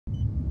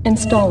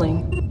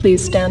Installing.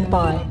 Please stand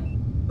by.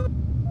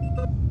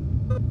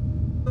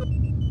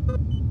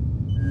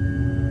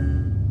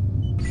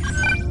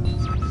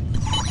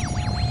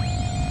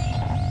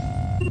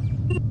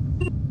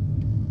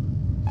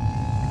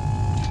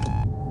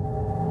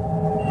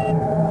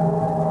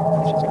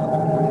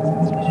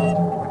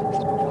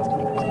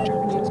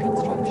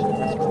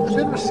 I've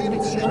been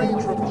receiving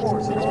strange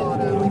reports of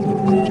odd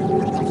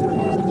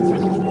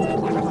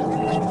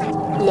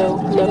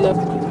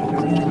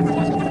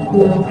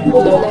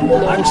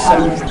I'm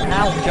sorry.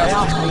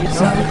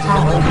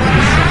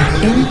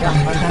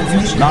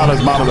 Nod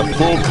has mounted a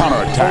full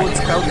counterattack.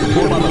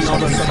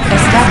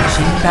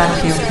 Establishing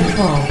battlefield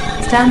control.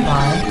 Stand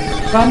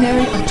by.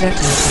 Primary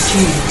objective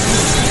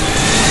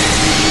achieved.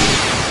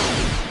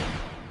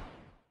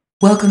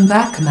 Welcome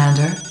back,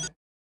 Commander.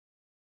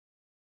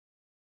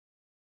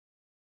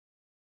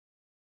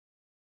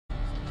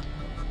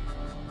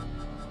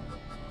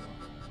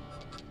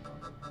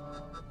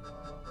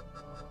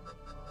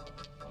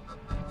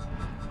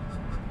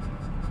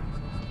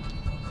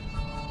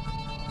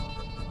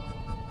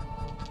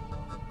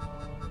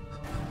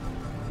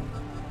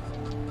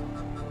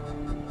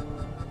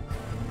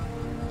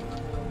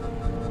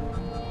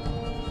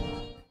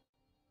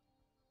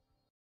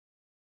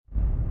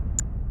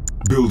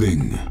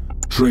 Building.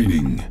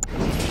 Training.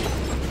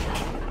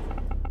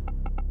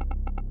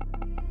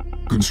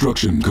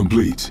 Construction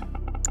complete.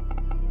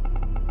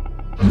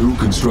 New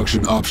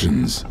construction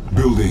options.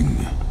 Building.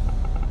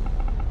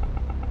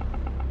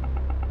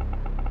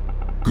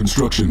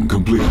 Construction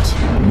complete.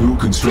 New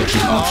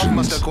construction options.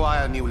 Must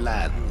acquire new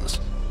lands.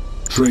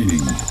 Training.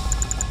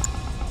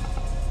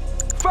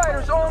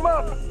 Fighters arm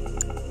up!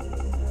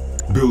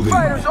 Building.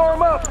 Fighters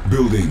arm up!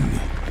 Building.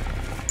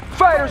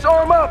 Fighters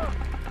arm up!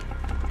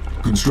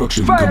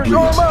 Construction Fighters complete.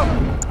 arm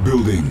up!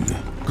 Building.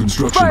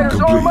 Construction Fighters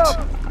complete. arm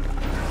up!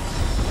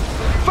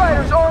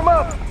 Fighters arm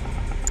up!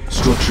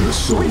 Structure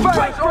sold.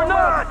 Fighters arm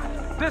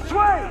up! This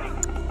way!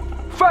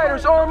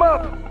 Fighters arm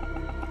up!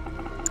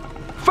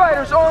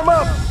 Fighters arm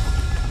up!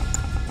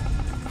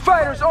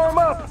 Fighters arm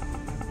up!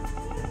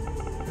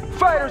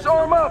 Fighters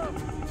arm up!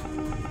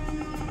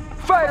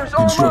 Fighters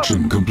arm up!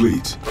 Construction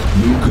complete.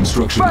 New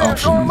construction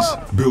Fighters arm options.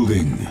 up!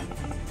 Building.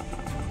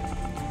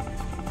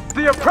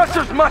 The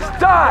oppressors must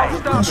die!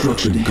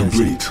 Construction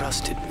complete.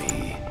 Entrusted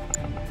me.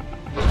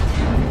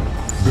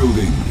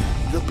 Building.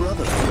 The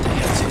Brotherhood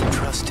has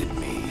entrusted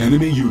me.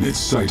 Enemy units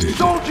sighted.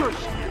 Soldiers!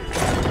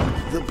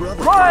 The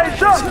Brotherhood Rise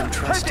has up!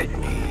 entrusted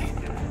me.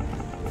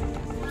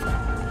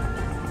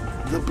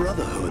 The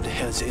Brotherhood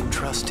has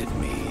entrusted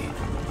me.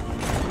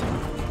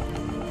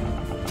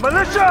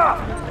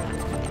 Militia!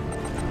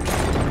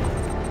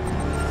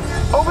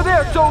 Over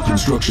there, soldiers!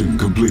 Construction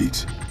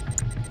complete.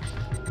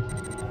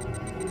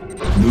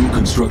 New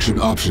construction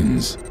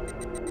options.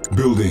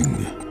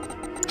 Building.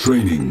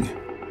 Training.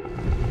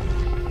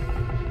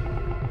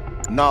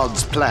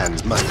 Nod's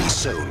plans must be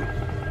sown.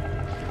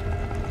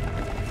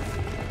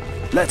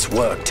 Let's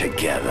work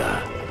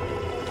together.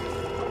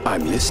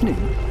 I'm listening.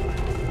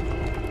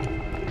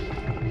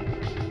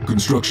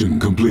 Construction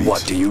complete.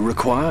 What do you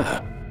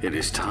require? It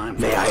is time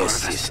for May I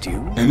harvest. assist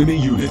you? Enemy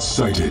units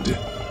sighted.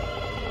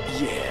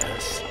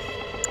 Yes.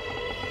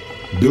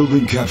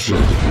 Building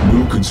captured.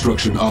 New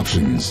construction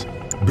options.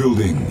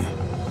 Building.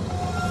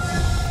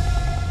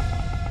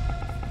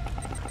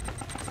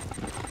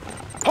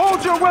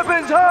 Hold your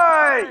weapons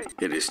high!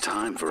 It is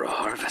time for a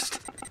harvest.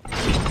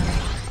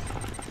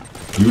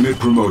 Unit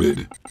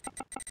promoted.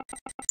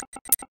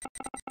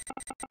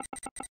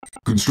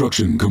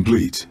 Construction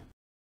complete.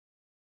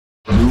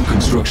 New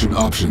construction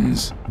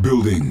options.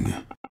 Building.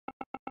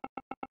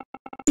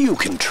 You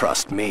can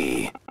trust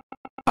me.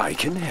 I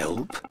can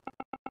help.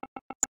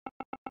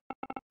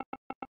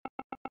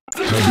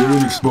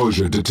 Tiberian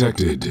exposure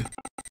detected.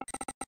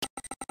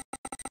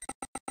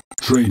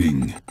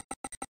 Training.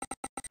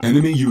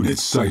 Enemy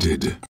units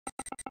sighted.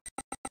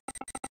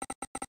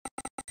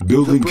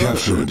 Building The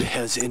Brotherhood captured.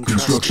 has entrusted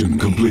Construction me.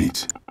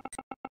 complete.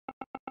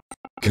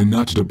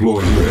 Cannot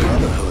deploy here.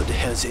 Brotherhood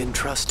has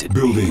entrusted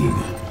Building.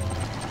 me.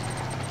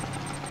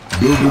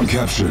 Building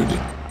captured.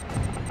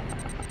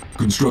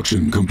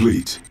 Construction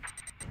complete.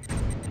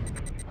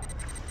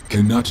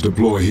 Cannot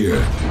deploy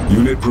here.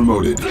 Unit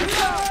promoted.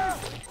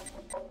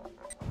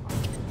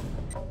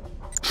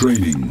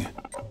 Training.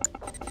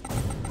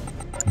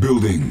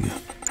 Building.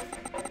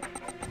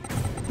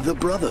 The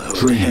Brotherhood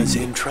Training. has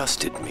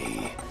entrusted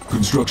me.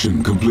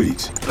 Construction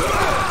complete.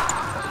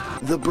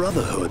 The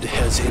Brotherhood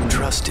has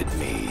entrusted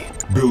me.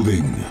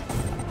 Building.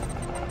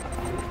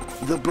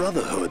 The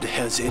Brotherhood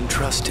has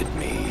entrusted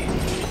me.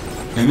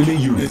 Enemy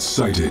units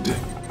sighted.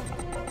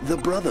 The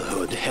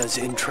Brotherhood has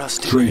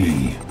entrusted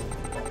Training. me.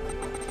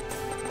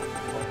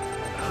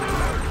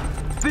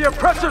 The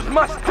oppressors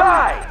must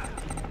die!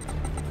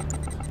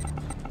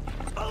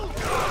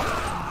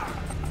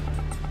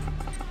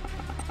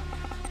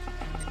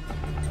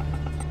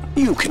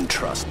 You can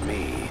trust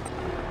me.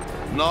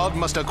 Nod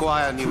must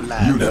acquire new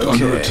land. Unit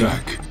under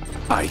attack.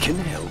 I can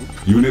help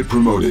Unit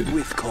promoted.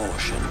 with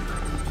caution.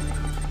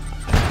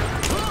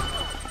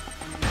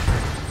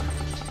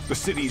 The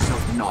cities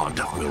of Nod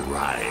will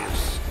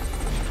rise.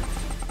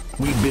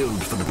 We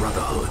build for the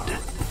Brotherhood.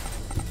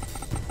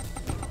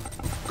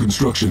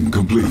 Construction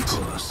complete.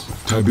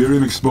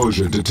 Tiberium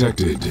exposure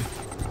detected.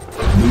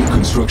 New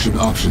construction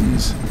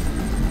options.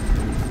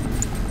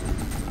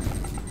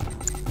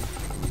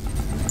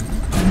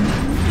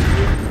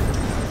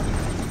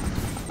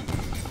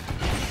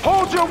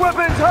 Hold your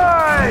weapons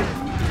high!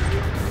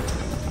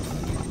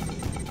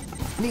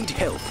 Need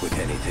help with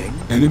anything?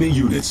 Enemy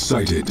units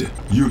sighted.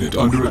 Unit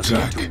under must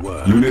get attack. to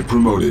work. Unit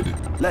promoted.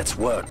 Let's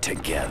work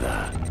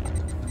together.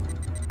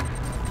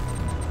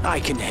 I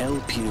can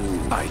help you.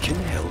 I can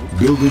help.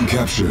 Building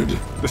captured.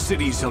 The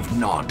cities of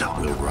Nod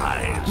will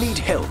rise. Need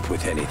help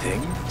with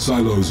anything?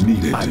 Silos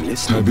needed. I'm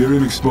listening.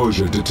 Tiberium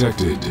exposure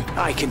detected.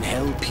 I can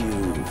help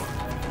you.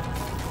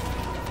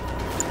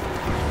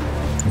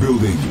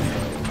 Building.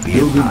 The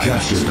Building Empire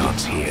captured.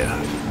 starts here.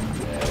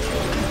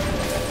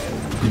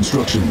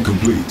 Construction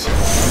complete.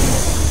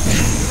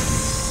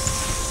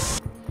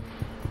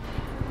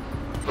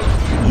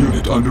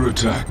 Unit under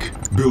attack.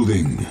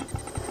 Building.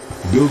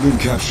 Building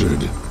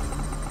captured.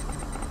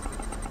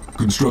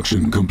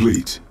 Construction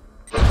complete.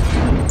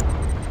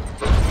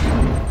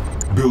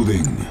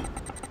 Building.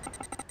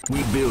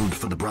 We build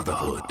for the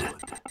Brotherhood.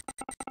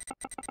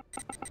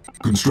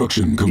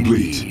 Construction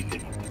complete.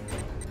 Indeed.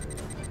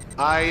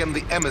 I am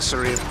the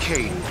emissary of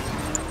Kane.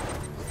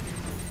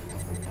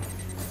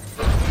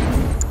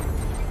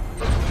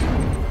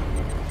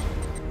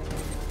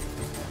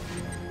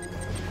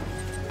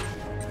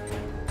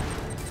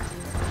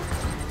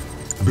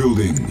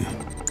 Building.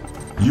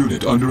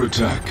 Unit under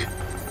attack.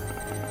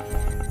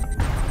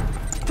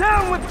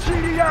 Down with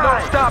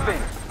GDI! No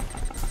stopping!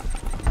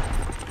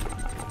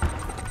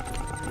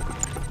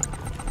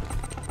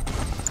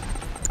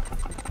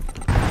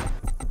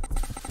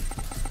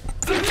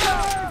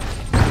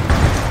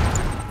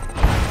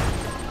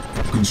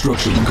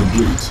 Construction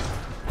complete.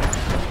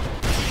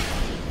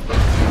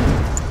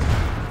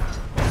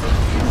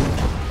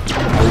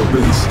 Our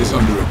base is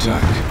under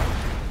attack.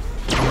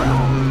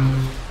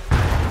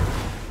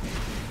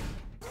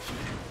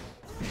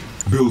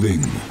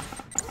 Building.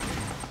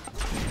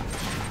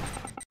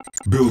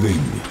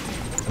 Building.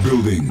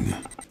 Building.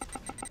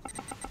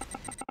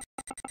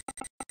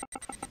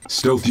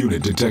 Stealth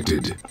unit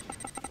detected.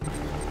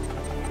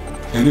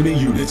 Enemy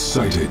units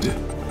sighted.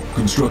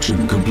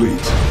 Construction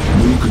complete.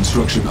 New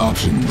construction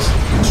options.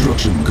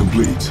 Construction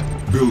complete.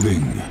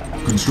 Building.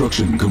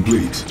 Construction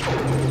complete.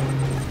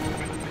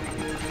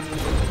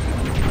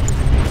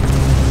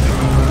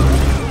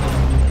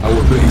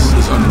 Our base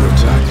is under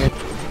attack.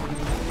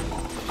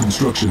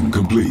 Construction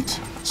complete.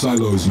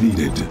 Silos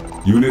needed.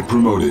 Unit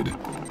promoted.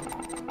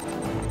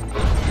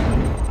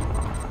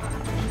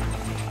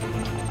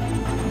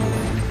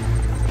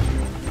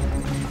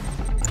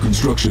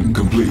 Construction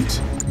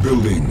complete.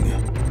 Building.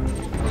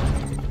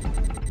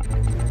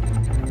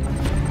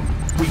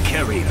 We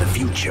carry the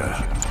future.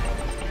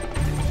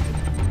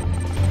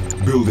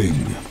 Building.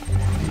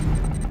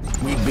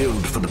 We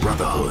build for the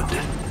Brotherhood.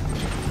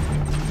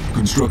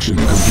 Construction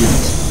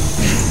complete.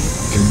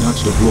 Cannot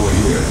deploy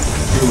here.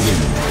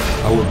 Building.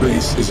 Our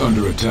base is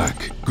under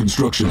attack.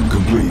 Construction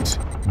complete.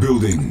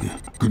 Building.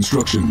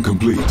 Construction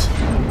complete.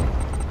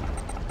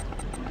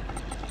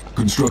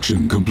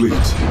 Construction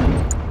complete.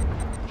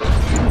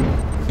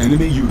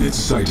 Enemy units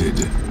sighted.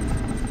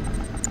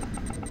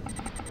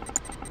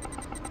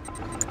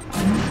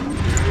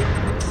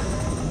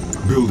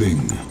 Building.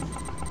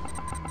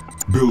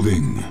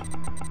 Building.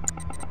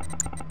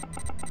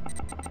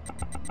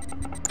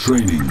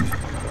 Training.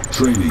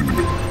 Training.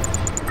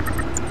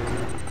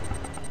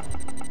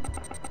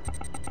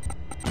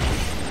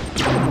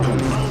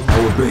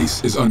 Our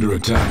base is under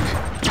attack.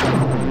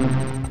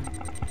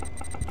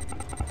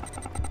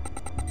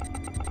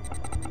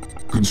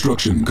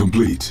 Construction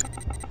complete.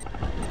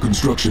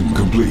 Construction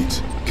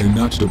complete.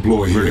 Cannot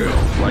deploy here.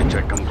 Flight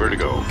check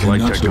Vertigo.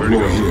 Flight Cannot check deploy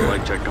Vertigo. here.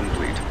 Flight check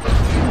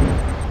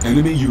complete.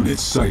 Enemy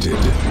units sighted.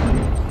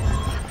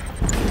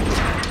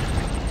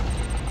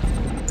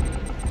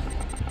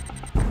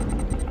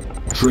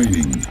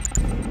 Training.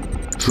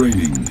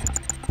 Training.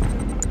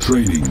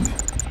 Training.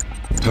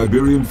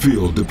 Tiberium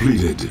field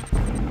depleted.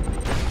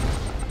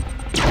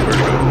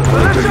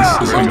 Our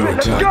base is under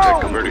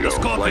attack. Vertigo. The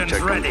Flight check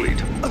Scorpion's ready.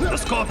 complete. The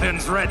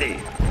Scorpion's ready.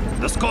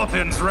 The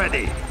Scorpion's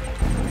ready.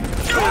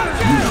 Unit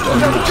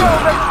under Let's go!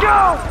 attack. Let's go!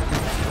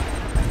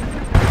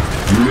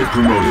 Unit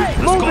promoted.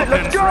 The Move it,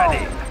 Scorpion's let's go!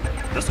 ready.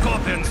 The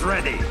Scorpion's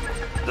ready.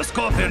 The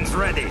Scorpion's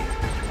ready.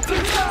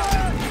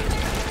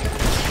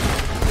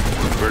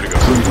 Vertigo.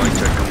 Flight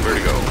check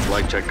Vertigo.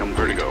 Flight check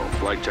Vertigo.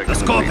 Flight check The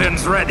complete.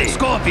 Scorpion's ready.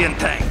 Scorpion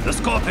tank. The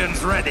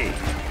Scorpion's ready.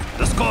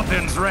 The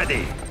Scorpion's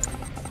ready.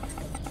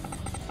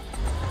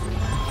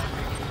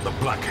 The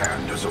Black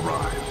Hand has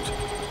arrived.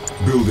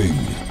 Building.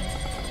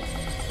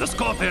 The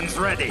Scorpion's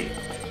ready.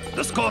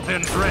 The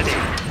Scorpion's ready.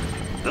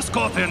 The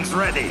Scorpion's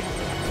ready.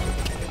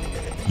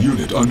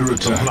 Unit under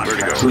attack.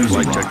 Vertigo. Training.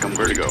 Flight check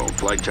Vertigo.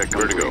 Flight check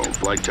Vertigo.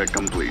 Flight check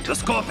complete. The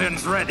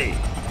Scorpion's ready.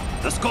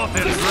 The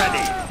Scorpion's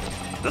ready.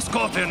 The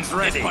Scorpion's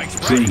ready.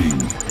 Training.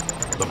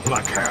 The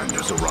Black Hand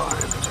has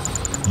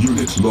arrived.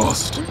 Unit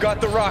lost. We've got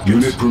the rockets.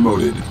 Unit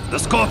promoted. The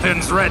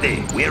Scorpion's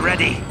ready. We're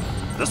ready.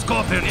 The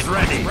Scorpion's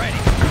ready.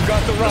 We've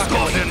got the The rockets.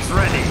 Scorpion's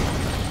ready.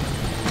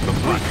 The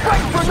Black Wait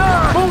Hand for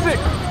Nod! Move it!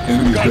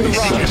 Enemy Got the base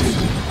rockets.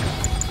 sighted.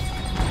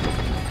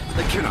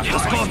 They cannot The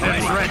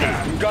Scorpion's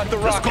ready. We've got the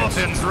The rockets.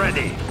 Scorpion's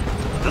ready.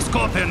 The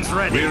Scorpion's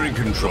ready. We're in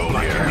control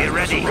here. We're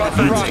ready. Got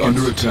the Unit rockets.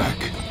 under attack.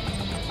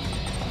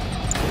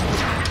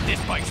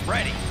 This bike's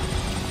ready.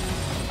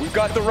 We've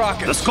got the The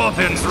rockets.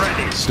 Scorpion's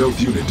ready. Stealth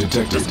unit The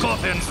detected.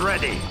 Scorpion's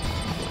ready.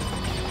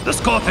 The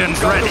Scorpion's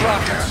Got ready. the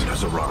rockets. Hand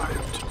has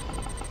arrived.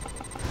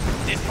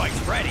 This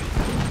bike's ready.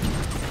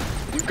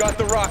 We've got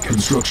the rockets.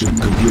 Construction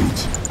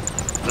complete.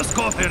 The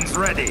Scorpion's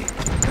ready.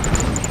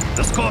 The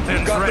We've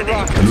Scorpion's got the ready.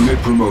 rockets. Unit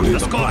The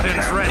promoted.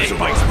 Scorpion's Hand ready. has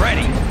arrived.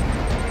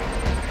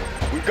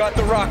 ready. We've got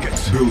the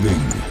rockets. Building.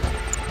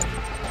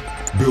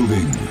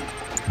 Building.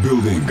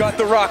 Building. We've got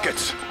the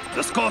rockets.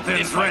 The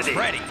Scorpion's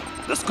ready.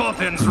 The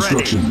Scorpion's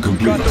Construction ready.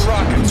 complete. Got the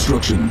rockets.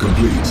 Construction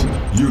complete.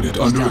 Unit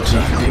under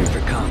attack. for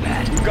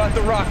combat. We've got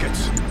the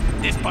rockets.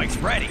 This bike's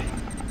ready.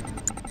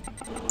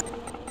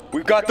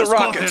 We've got the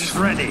rockets. Scorpion's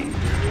ready.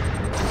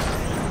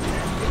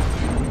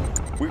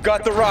 We've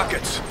got the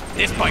rockets.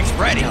 This bike's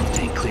ready. Stealth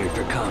tank cleared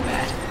for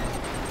combat.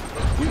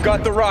 We've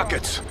got the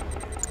rockets.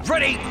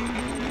 Ready.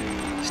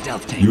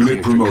 Stealth tank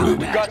Unit promoted.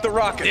 We've got the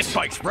rockets. This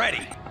bike's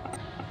ready.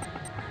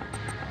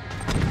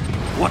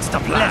 What's the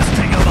plan? Let's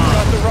take them We've on.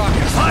 got the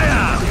rockets.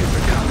 Fire!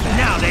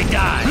 Now they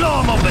die.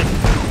 Blow them open.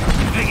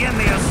 Begin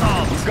the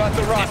assault. We've got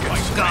the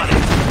rockets. Got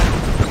it.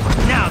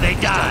 Now they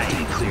die.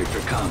 Cleared for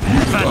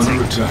combat. Unit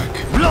under attack.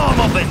 Blow them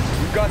open.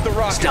 We've got the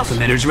rockets. Stealth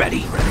emitters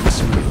ready.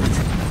 Smooth.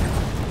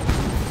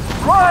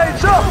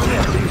 Rise up!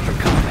 Cleared for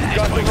combat. We've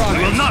got the We will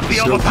rockets. not be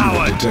Stealth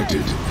overpowered. unit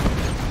detected.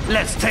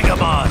 Let's take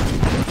them on.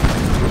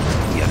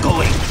 You're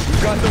going.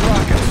 We've got the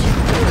rockets.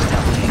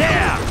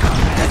 There.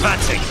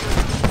 Advancing.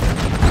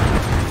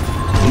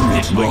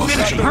 Unit lost.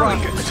 Got the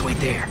rockets. Let's wait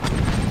there.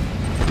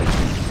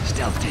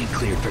 Stealth tank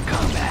cleared for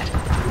combat.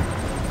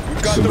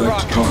 We've got the Select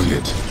rockets.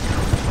 target.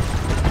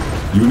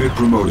 Unit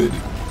promoted.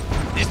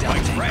 Stealth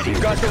tank cleared We've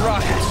for got the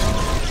combat. rockets.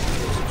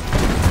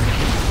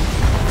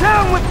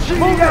 Down with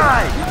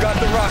GDI! We've got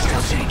the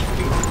rockets.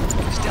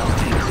 Stealth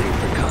tank cleared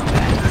for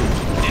combat.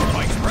 This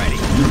bike's ready.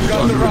 Unit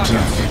got the under rockets.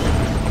 attack.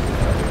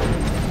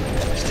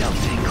 Stealth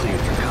tank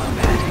cleared for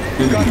combat.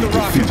 got Enemy the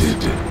rockets.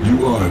 defeated.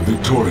 You are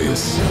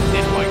victorious.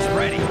 This bike's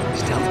ready.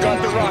 Stealth got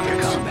tank the cleared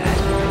rockets. for combat.